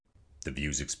The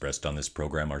views expressed on this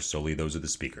program are solely those of the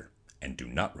speaker and do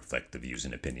not reflect the views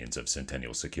and opinions of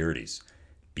Centennial Securities.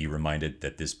 Be reminded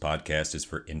that this podcast is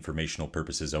for informational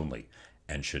purposes only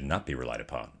and should not be relied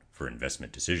upon for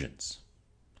investment decisions.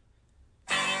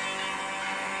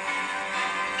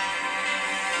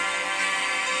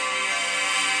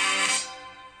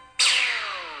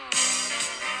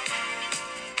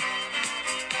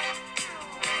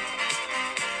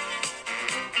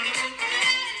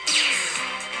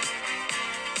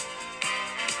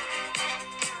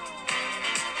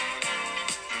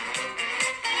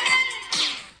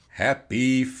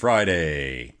 Happy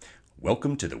Friday!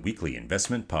 Welcome to the Weekly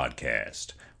Investment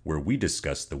Podcast, where we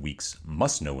discuss the week's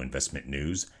must-know investment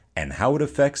news and how it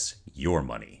affects your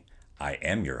money. I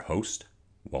am your host,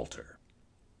 Walter.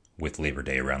 With Labor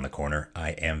Day around the corner,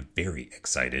 I am very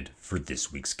excited for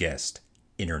this week's guest,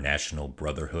 International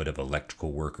Brotherhood of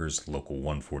Electrical Workers Local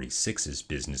 146's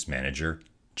business manager,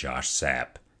 Josh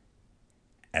Sapp.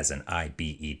 As an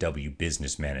IBEW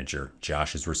business manager,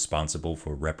 Josh is responsible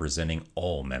for representing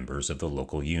all members of the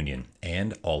local union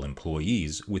and all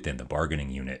employees within the bargaining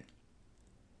unit.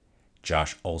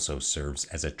 Josh also serves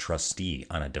as a trustee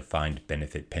on a defined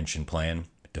benefit pension plan,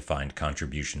 defined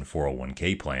contribution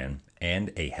 401k plan,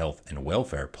 and a health and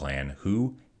welfare plan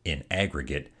who, in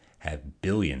aggregate, have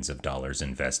billions of dollars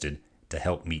invested to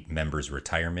help meet members'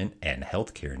 retirement and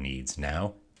healthcare needs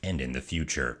now and in the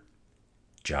future.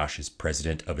 Josh is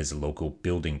president of his local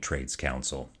Building Trades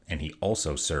Council, and he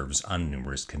also serves on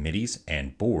numerous committees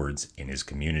and boards in his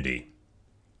community.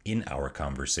 In our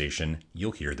conversation,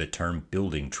 you'll hear the term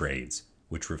building trades,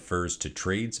 which refers to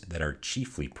trades that are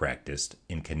chiefly practiced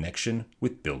in connection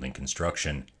with building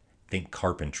construction. Think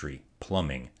carpentry,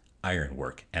 plumbing,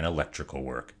 ironwork, and electrical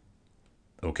work.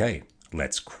 Okay,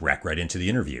 let's crack right into the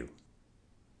interview.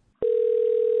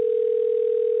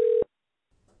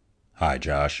 Hi,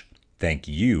 Josh. Thank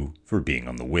you for being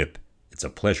on the whip. It's a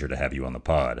pleasure to have you on the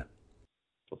pod.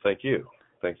 Well, thank you.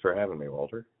 Thanks for having me,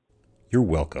 Walter. You're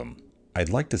welcome.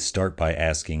 I'd like to start by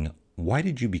asking, why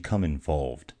did you become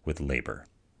involved with labor?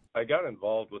 I got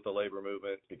involved with the labor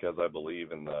movement because I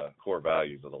believe in the core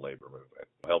values of the labor movement,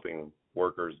 helping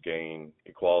workers gain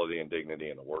equality and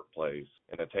dignity in the workplace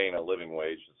and attain a living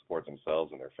wage to support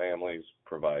themselves and their families,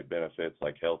 provide benefits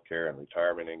like health care and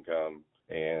retirement income,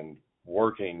 and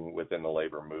working within the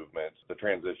labor movement. The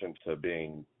transition to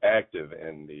being active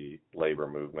in the labor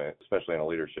movement, especially in a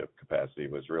leadership capacity,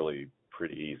 was really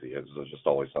pretty easy. It was just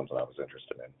always something I was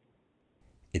interested in.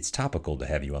 It's topical to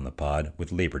have you on the pod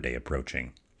with Labor Day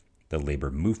approaching. The labor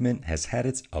movement has had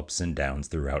its ups and downs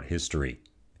throughout history.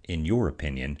 In your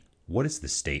opinion, what is the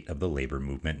state of the labor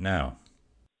movement now?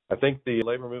 I think the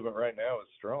labor movement right now is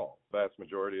strong. The vast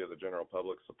majority of the general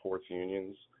public supports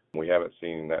unions. We haven't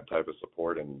seen that type of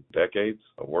support in decades.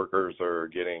 Workers are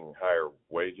getting higher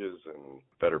wages and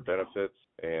better benefits,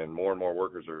 and more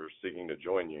workers are seeking to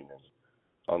join unions.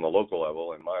 On the local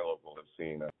level, in my local, I've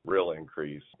seen a real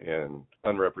increase in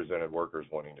unrepresented workers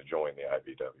wanting to join the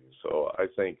IBW. So I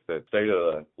think that the state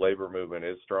of the labor movement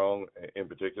is strong, in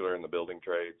particular in the building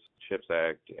trades. CHIPS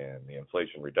Act and the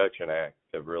Inflation Reduction Act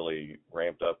have really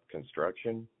ramped up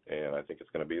construction, and I think it's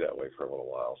going to be that way for a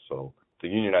little while. So the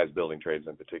unionized building trades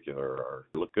in particular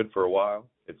look good for a while.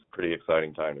 It's a pretty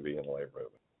exciting time to be in the labor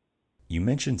movement. You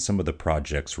mentioned some of the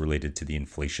projects related to the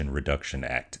Inflation Reduction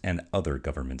Act and other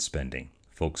government spending.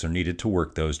 Folks are needed to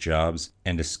work those jobs,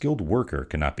 and a skilled worker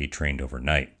cannot be trained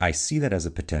overnight. I see that as a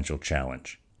potential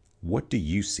challenge. What do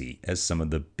you see as some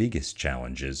of the biggest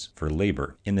challenges for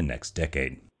labor in the next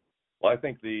decade? Well, I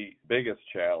think the biggest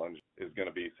challenge is going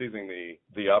to be seizing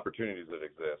the opportunities that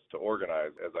exist to organize.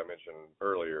 As I mentioned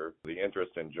earlier, the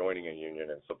interest in joining a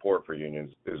union and support for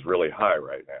unions is really high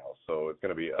right now. So it's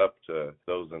going to be up to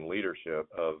those in leadership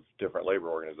of different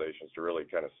labor organizations to really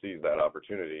kind of seize that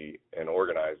opportunity and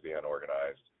organize the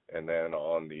unorganized. And then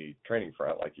on the training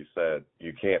front, like you said,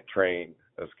 you can't train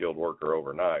a skilled worker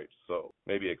overnight. So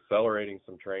maybe accelerating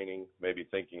some training, maybe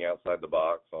thinking outside the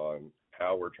box on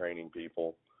how we're training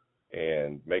people,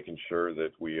 and making sure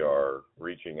that we are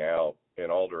reaching out in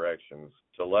all directions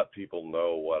to let people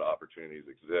know what opportunities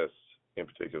exist, in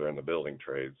particular in the building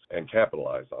trades, and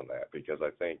capitalize on that. Because I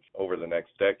think over the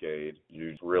next decade,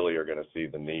 you really are going to see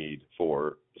the need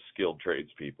for skilled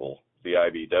tradespeople. The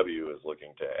IBW is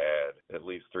looking to add at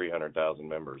least 300,000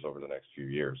 members over the next few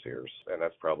years here. And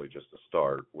that's probably just a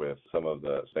start with some of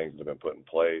the things that have been put in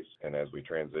place. And as we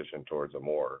transition towards a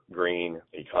more green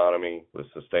economy with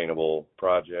sustainable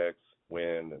projects,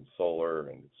 wind and solar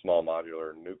and small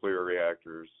modular nuclear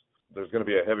reactors, there's going to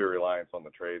be a heavy reliance on the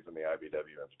trades in the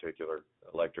IBW in particular,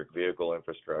 electric vehicle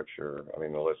infrastructure. I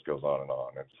mean, the list goes on and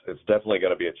on. It's definitely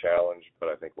going to be a challenge, but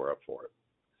I think we're up for it.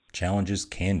 Challenges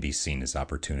can be seen as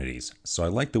opportunities, so I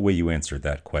like the way you answered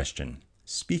that question.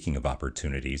 Speaking of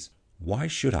opportunities, why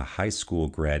should a high school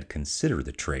grad consider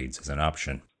the trades as an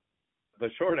option? The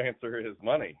short answer is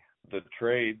money. The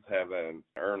trades have an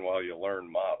earn while you learn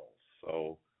model.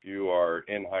 So if you are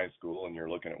in high school and you're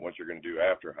looking at what you're going to do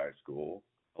after high school,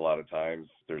 a lot of times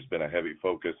there's been a heavy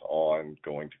focus on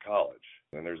going to college.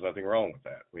 And there's nothing wrong with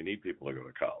that. We need people to go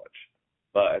to college.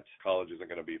 But college isn't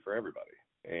going to be for everybody.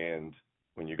 And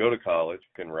when you go to college,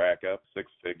 you can rack up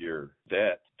six-figure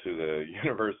debt to the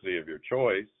university of your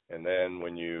choice. And then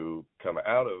when you come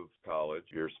out of college,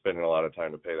 you're spending a lot of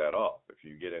time to pay that off. If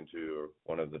you get into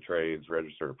one of the trades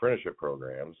registered apprenticeship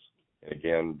programs, and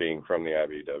again, being from the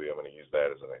IBEW, I'm going to use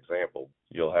that as an example,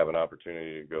 you'll have an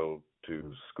opportunity to go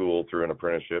to school through an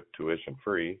apprenticeship tuition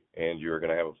free, and you're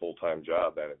going to have a full-time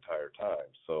job that entire time.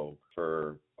 So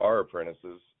for our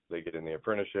apprentices, they get in the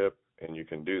apprenticeship, and you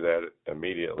can do that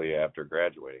immediately after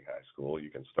graduating high school. You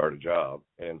can start a job.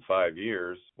 In 5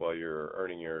 years, while you're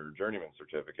earning your journeyman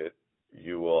certificate,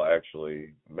 you will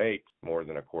actually make more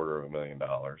than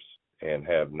 $250,000 and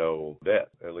have no debt,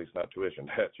 at least not tuition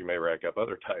debt. You may rack up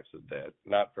other types of debt,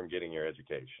 not from getting your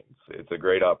education. It's a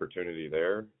great opportunity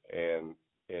there. And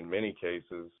in many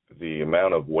cases, the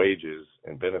amount of wages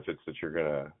and benefits that you're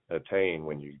going to attain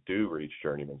when you do reach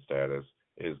journeyman status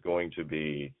is going to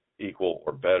be equal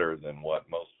or better than what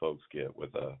most folks get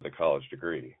with the college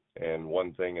degree. And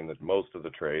one thing in most of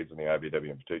the trades, and the IBEW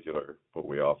in particular, what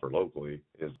we offer locally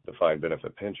is the defined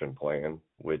benefit pension plan,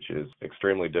 which is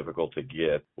extremely difficult to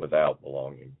get without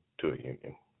belonging to a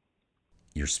union.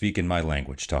 You're speaking my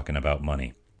language talking about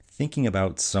money. Thinking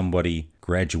about somebody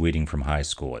graduating from high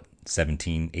school at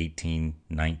 17, 18,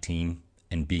 19,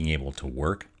 and being able to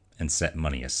work and set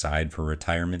money aside for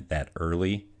retirement that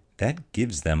early, that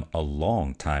gives them a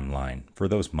long timeline for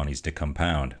those monies to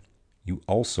compound. You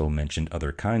also mentioned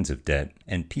other kinds of debt,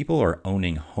 and people are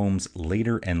owning homes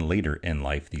later and later in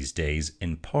life these days,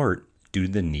 in part due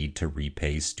to the need to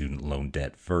repay student loan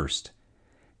debt first.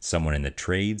 Someone in the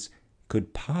trades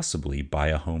could possibly buy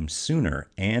a home sooner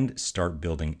and start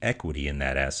building equity in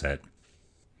that asset.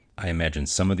 I imagine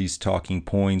some of these talking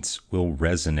points will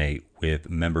resonate with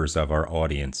members of our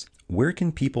audience. Where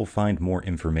can people find more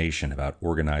information about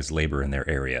organized labor in their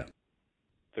area?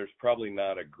 There's probably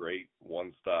not a great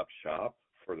one-stop shop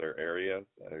for their area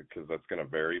because that's going to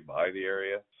vary by the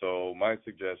area. So my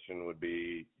suggestion would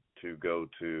be to go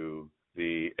to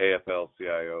the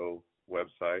AFL-CIO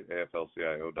website,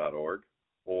 aflcio.org,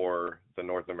 or the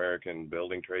North American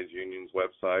Building Trades Union's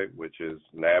website, which is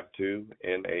NABTU,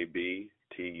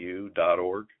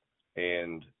 NABTU.org.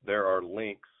 And there are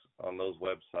links on those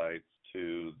websites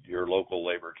to your local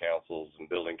labor councils and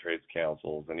building trades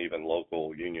councils and even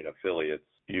local union affiliates.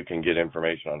 You can get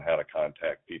information on how to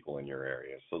contact people in your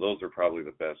area. So those are probably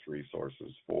the best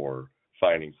resources for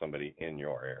finding somebody in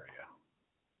your area.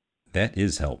 That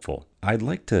is helpful. I'd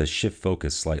like to shift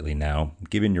focus slightly now,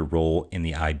 given your role in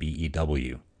the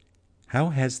IBEW. How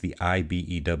has the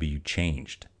IBEW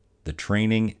changed, the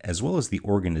training as well as the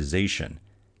organization,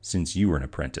 since you were an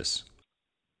apprentice?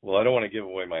 Well, I don't want to give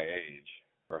away my age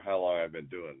or how long I've been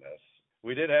doing this.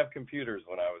 We did have computers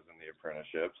when I was in the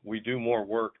apprenticeship. We do more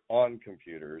work on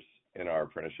computers in our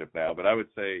apprenticeship now, but I would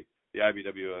say the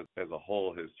IBEW as a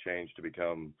whole has changed to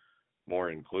become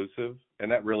more inclusive,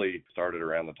 and that really started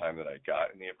around the time that I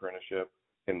got in the apprenticeship.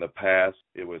 In the past,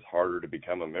 it was harder to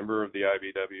become a member of the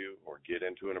IBEW or get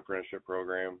into an apprenticeship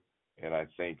program, and I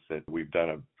think that we've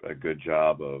done a good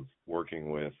job of working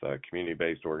with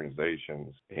community-based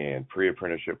organizations and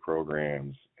pre-apprenticeship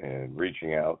programs and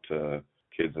reaching out to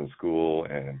kids in school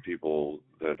and people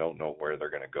that don't know where they're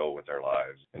going to go with their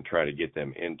lives and try to get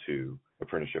them into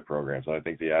apprenticeship programs. And I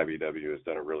think the IBEW has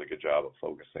done a really good job of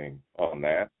focusing on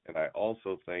that. And I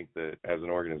also think that as an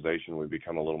organization, we've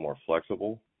become a little more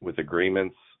flexible with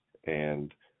agreements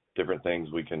and different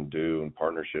things we can do and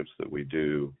partnerships that we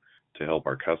do to help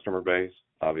our customer base.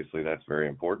 Obviously, that's very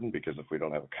important because if we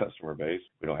don't have a customer base,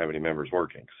 we don't have any members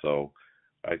working. So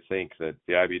I think that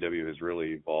the IBEW has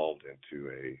really evolved into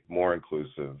a more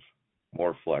inclusive,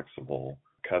 more flexible,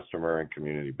 customer and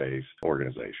community-based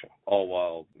organization, all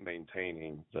while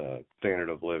maintaining the standard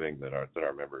of living that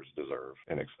our members deserve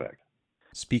and expect.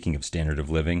 Speaking of standard of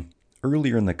living,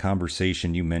 earlier in the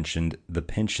conversation you mentioned the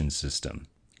pension system.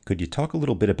 Could you talk a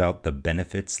little bit about the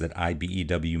benefits that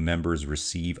IBEW members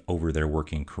receive over their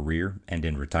working career and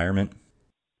in retirement?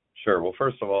 Sure. Well,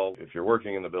 first of all, if you're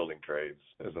working in the building trades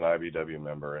as an IBEW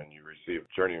member and you receive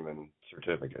a journeyman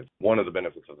certificate, one of the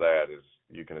benefits of that is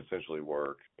you can essentially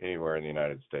work anywhere in the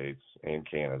United States and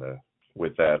Canada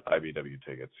with that IBEW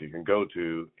ticket. So you can go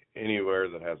to anywhere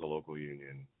that has a local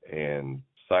union and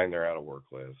sign find their out of work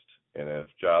list. And if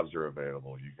jobs are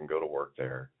available, you can go to work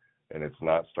there. And it's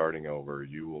not starting over.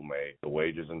 You will make the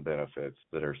wages and benefits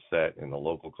that are set in the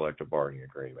local collective bargaining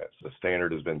agreements. The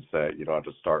standard has been set. You don't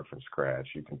have to start from scratch.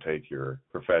 You can take your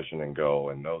profession and go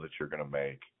and know that you're going to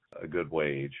make a good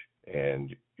wage,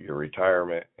 and your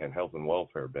retirement and health and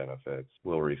welfare benefits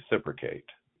will reciprocate.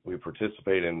 We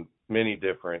participate in many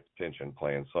different pension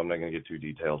plans, so I'm not going to get too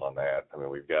detailed on that. I mean,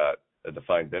 we've got a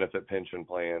defined benefit pension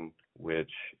plan,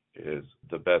 which is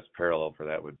the best parallel for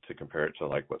that would to compare it to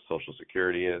like what Social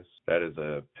Security is. That is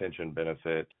a pension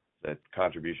benefit that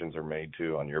contributions are made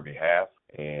to on your behalf,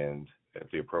 and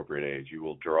at the appropriate age, you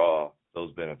will draw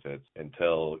those benefits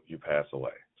until you pass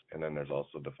away. And then there's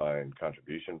also defined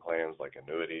contribution plans like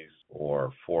annuities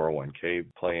or 401k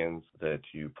plans that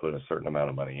you put a certain amount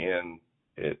of money in,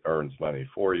 it earns money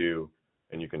for you,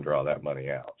 and you can draw that money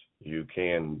out. You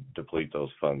can deplete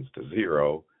those funds to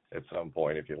zero at some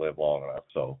point if you live long enough.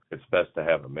 So it's best to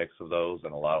have a mix of those,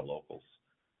 and a lot of locals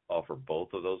offer both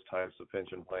of those types of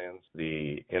pension plans.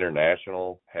 The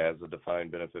International has a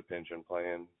defined benefit pension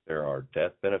plan. There are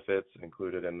death benefits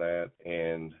included in that,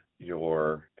 and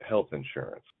your health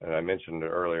insurance. And I mentioned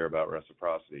earlier about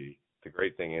reciprocity. The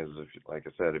great thing is, like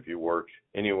I said, if you work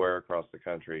anywhere across the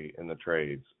country in the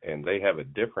trades and they have a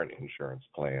different insurance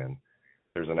plan,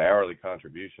 there's an hourly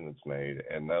contribution that's made,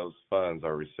 and those funds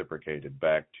are reciprocated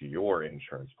back to your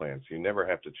insurance plan. So you never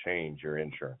have to change your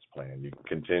insurance plan. You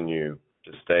can continue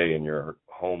to stay in your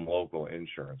home local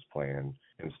insurance plan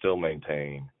and still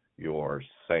maintain your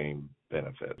same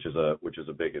benefit, which is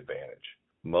a big advantage.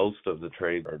 Most of the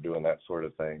trades are doing that sort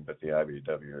of thing, but the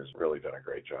IBEW has really done a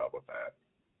great job with that.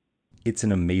 It's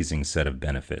an amazing set of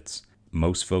benefits.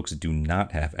 Most folks do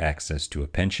not have access to a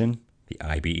pension. The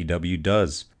IBEW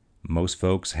does. Most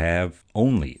folks have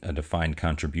only a defined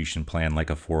contribution plan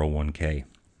like a 401k.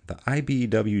 The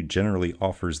IBEW generally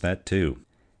offers that too.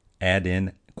 Add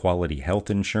in quality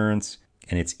health insurance,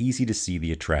 and it's easy to see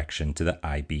the attraction to the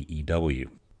IBEW.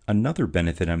 Another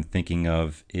benefit I'm thinking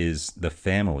of is the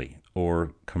family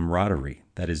or camaraderie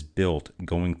that is built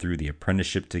going through the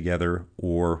apprenticeship together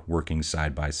or working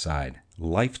side by side.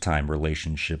 Lifetime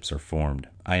relationships are formed.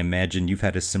 I imagine you've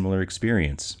had a similar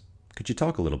experience. Could you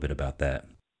talk a little bit about that?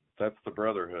 That's the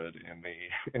brotherhood in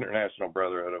the International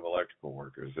Brotherhood of Electrical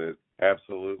Workers. It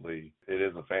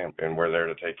is a family, and we're there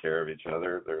to take care of each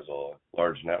other. There's a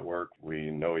large network.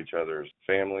 We know each other's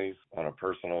families. On a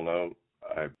personal note,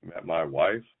 I met my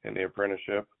wife in the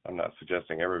apprenticeship. I'm not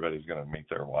suggesting everybody's going to meet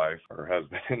their wife or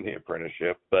husband in the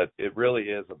apprenticeship, but it really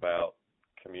is about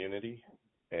community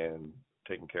and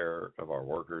taking care of our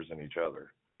workers and each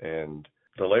other. And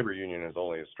the labor union is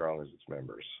only as strong as its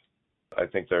members. I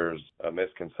think there's a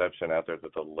misconception out there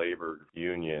that the labor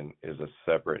union is a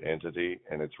separate entity,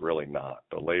 and it's really not.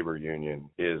 The labor union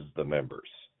is the members.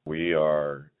 We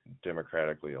are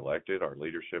democratically elected. Our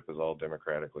leadership is all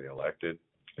democratically elected.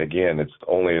 Again, it's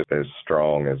only as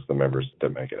strong as the members that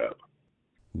make it up.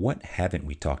 What haven't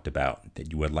we talked about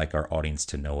that you would like our audience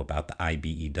to know about the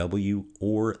IBEW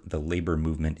or the labor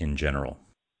movement in general?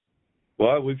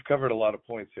 Well, we've covered a lot of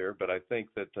points here, but I think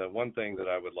that one thing that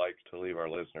I would like to leave our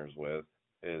listeners with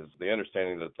is the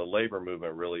understanding that the labor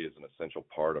movement really is an essential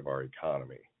part of our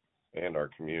economy and our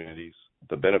communities.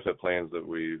 The benefit plans that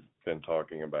we've been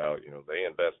talking about, they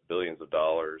invest billions of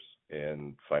dollars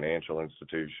in financial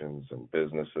institutions and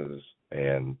businesses,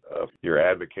 and you're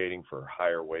advocating for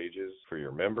higher wages for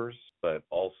your members, but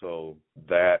also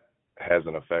that has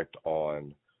an effect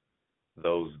on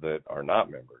those that are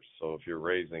not members. So if you're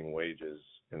raising wages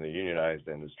in the unionized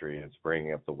industry, it's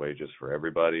bringing up the wages for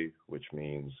everybody, which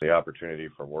means the opportunity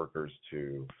for workers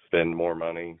to spend more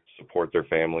money, support their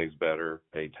families better,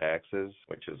 pay taxes,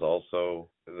 which is also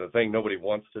the thing nobody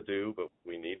wants to do, but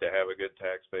we need to have a good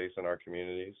tax base in our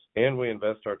communities. And we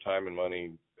invest our time and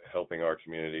money helping our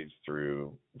communities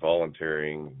through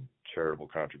volunteering, charitable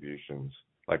contributions.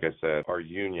 Like I said, our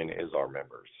union is our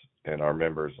members. And our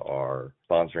members are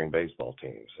sponsoring baseball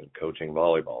teams and coaching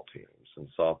volleyball teams and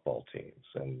softball teams.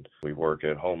 And we work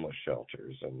at homeless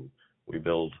shelters, and we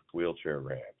build wheelchair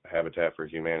ramp, Habitat for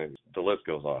Humanity. The list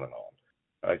goes on and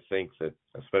on. I think that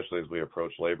especially as we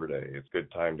approach Labor Day, it's a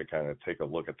good time to kind of take a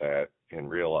look at that and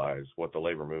realize what the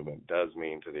labor movement does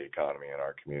mean to the economy in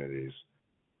our communities.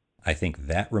 I think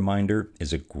that reminder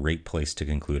is a great place to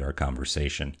conclude our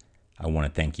conversation. I want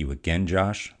to thank you again,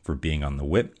 Josh, for being on the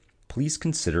whip. Please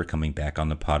consider coming back on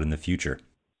the pod in the future.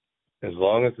 As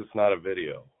long as it's not a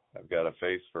video. I've got a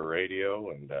face for radio,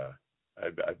 and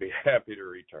I'd be happy to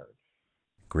return.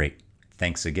 Great.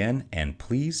 Thanks again, and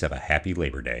please have a happy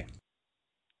Labor Day.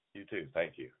 You too.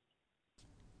 Thank you.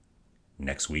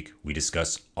 Next week, we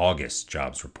discuss August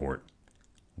jobs report.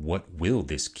 What will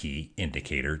this key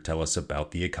indicator tell us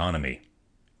about the economy?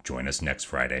 Join us next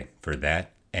Friday for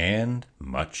that and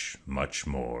much, much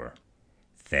more.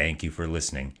 Thank you for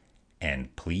listening,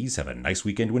 and please have a nice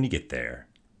weekend when you get there.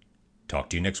 Talk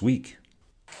to you next week.